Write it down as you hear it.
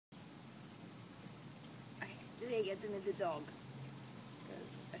today I get to meet the dog. Because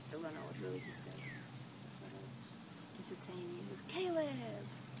I still don't know what really to say. So I thought I'd entertain you with Caleb.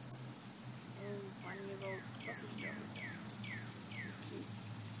 And 1-year-old sausage dog. He's cute.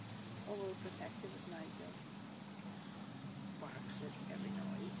 Overprotective at night though. Barks at every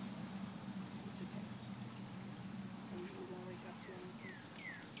noise. It's okay. I usually don't wake up to anything.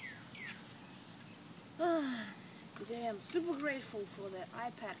 Today I'm super grateful for the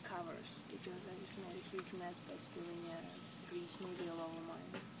iPad covers because I just made a huge mess by spilling grease maybe all over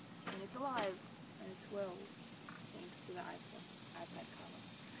mine. And it's alive and it's well thanks to the iPad cover.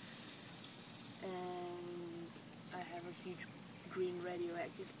 And I have a huge green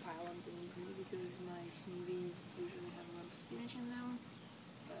radioactive pile underneath me because my smoothies usually have a lot of spinach in them,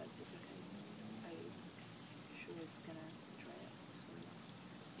 but it's okay. I'm sure it's gonna dry up soon.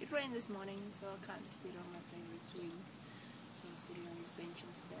 It rained this morning, so I can't sit on my favorite swing. So I'm sitting on this bench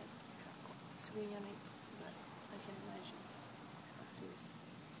instead. Can't quite swing on it, but I can imagine how it feels.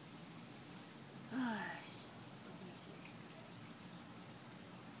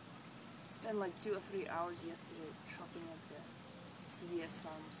 Spent like 2 or 3 hours yesterday shopping at the CVS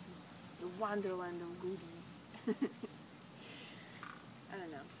pharmacy, the wonderland of goodies. I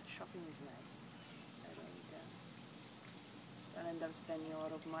don't know, shopping is nice. I don't end up spending a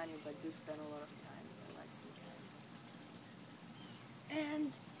lot of money, but do spend a lot of time, relaxing time.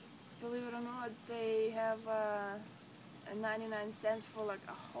 And believe it or not, they have a 99 cents for like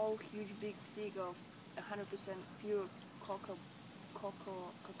a whole huge big stick of 100% pure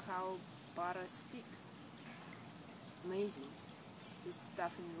cacao butter stick. Amazing. This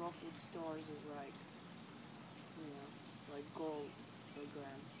stuff in raw food stores is like, you know, like gold per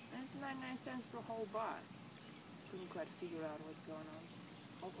gram. And it's 99 cents for a whole bar. Couldn't quite figure out what's going on.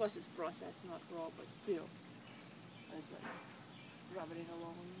 Of course it's processed, not raw, but still. It's like rubbing it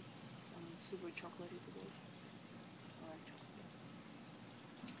all over me. Some super chocolatey today. I like chocolate.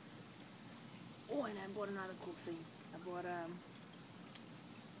 Oh, and I bought another cool thing. I bought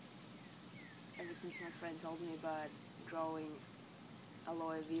ever since my friend told me about growing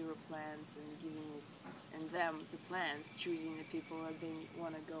Aloe Vera plants and giving it, and them, the plants, choosing the people that they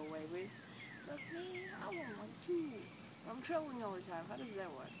want to go away with. It's like, me, I want one too. I'm traveling all the time, how does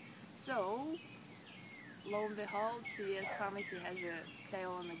that work? So, lo and behold, CVS Pharmacy has a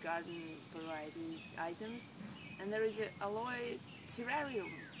sale on the garden variety items, and there is an aloe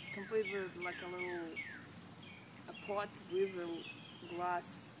terrarium, complete with like a pot with a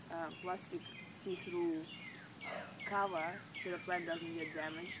glass, plastic see-through cover so the plant doesn't get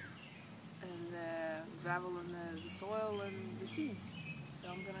damaged, and gravel in the soil and the seeds. So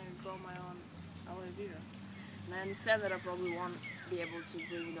I'm gonna grow my own aloe vera. And I understand that I probably won't be able to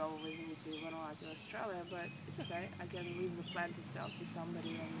bring it over with me to Vanuatu, Australia, but it's okay. I can leave the plant itself to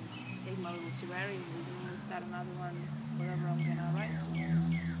somebody and take my little terrarium with me and start another one wherever I'm gonna arrive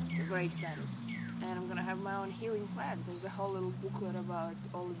to. So very excited. And I'm gonna have my own healing plant. There's a whole little booklet about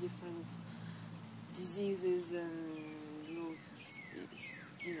all the different diseases and little,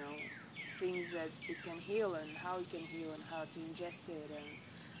 you know, things that it can heal and how it can heal and how to ingest it, and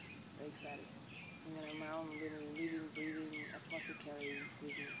very excited. I'm gonna have my own little living, breathing apothecary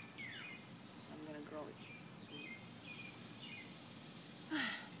with me. I'm gonna grow it soon.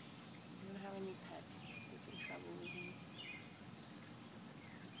 I'm gonna have a new pet that can travel with me.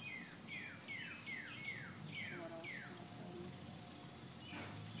 What else can I tell you?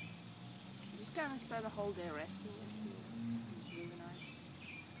 Just kind of spent the whole day resting yesterday. It was really nice.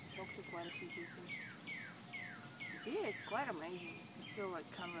 Talked to quite a few people. Yeah, it's quite amazing. I still like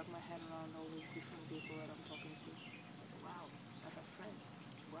can't wrap my head around all these different people that I'm talking to. It's like, wow, I have friends.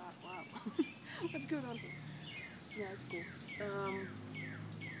 Wow. What's going on here? Yeah, it's cool.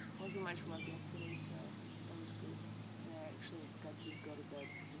 Wasn't much work yesterday, so that was good. And I actually got to go to bed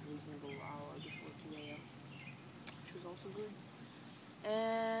a reasonable hour before 2 a.m., which was also good.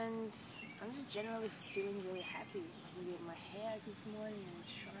 And I'm just generally feeling really happy. I did my hair this morning and it's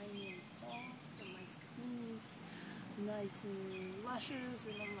shiny and soft, and my skin is nice and luscious,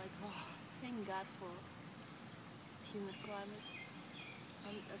 and I'm like, oh, thank God for humid climates. I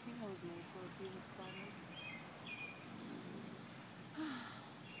think I was made for a humid climate.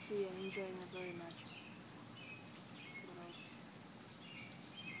 So yeah, I'm enjoying it very much. What else?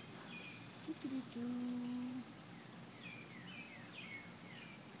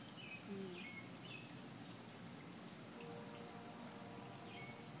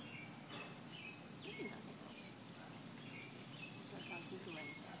 Maybe nothing else. So I can't think of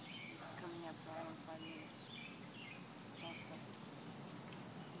anything. It's coming up right in 5 minutes. It's all stuff.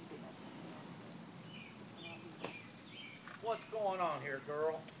 Maybe that's something else. What's going on here,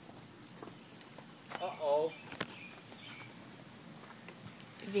 girl? Uh-oh.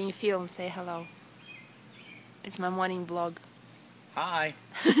 Being filmed, say hello. It's my morning vlog. Hi.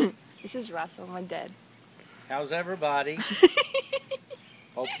 This is Russell, my dad. How's everybody?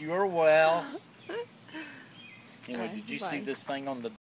 Hope you are well. Anyway, Alright, did you bye. see this thing on the